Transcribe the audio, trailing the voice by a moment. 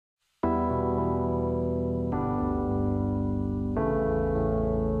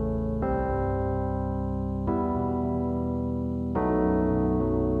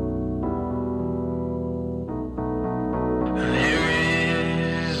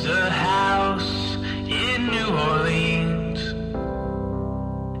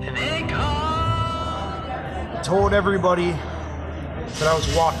told everybody that I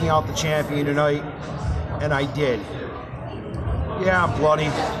was walking out the champion tonight, and I did. Yeah, I'm bloody.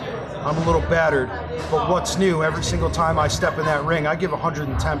 I'm a little battered. But what's new? Every single time I step in that ring, I give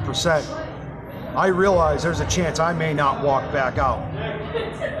 110%. I realize there's a chance I may not walk back out.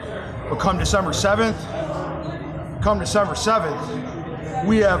 But come December 7th,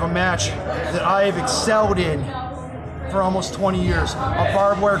 we have a match that I have excelled in for almost 20 years. A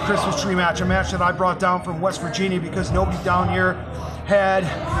barbed wire Christmas tree match, a match that I brought down from West Virginia because nobody down here had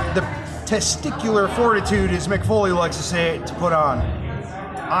the testicular fortitude, as Mick Foley likes to say it, to put on.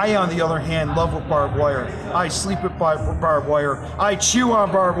 I, on the other hand, love with barbed wire. I sleep with barbed wire. I chew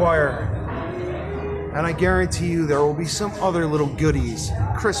on barbed wire. And I guarantee you there will be some other little goodies,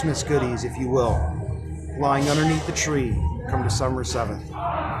 Christmas goodies, if you will, lying underneath the tree come December 7th.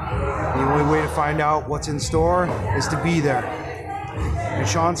 The only way to find out what's in store is to be there. And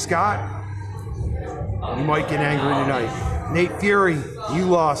Sean Scott, you might get angry tonight. Nate Fury, you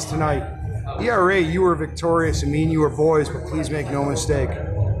lost tonight. ERA, you were victorious, and me and you were boys, but please make no mistake.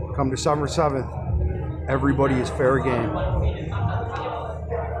 Come December 7th, everybody is fair game.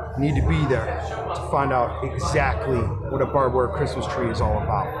 You need to be there to find out exactly what a barbed wire Christmas tree is all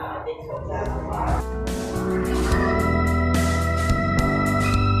about.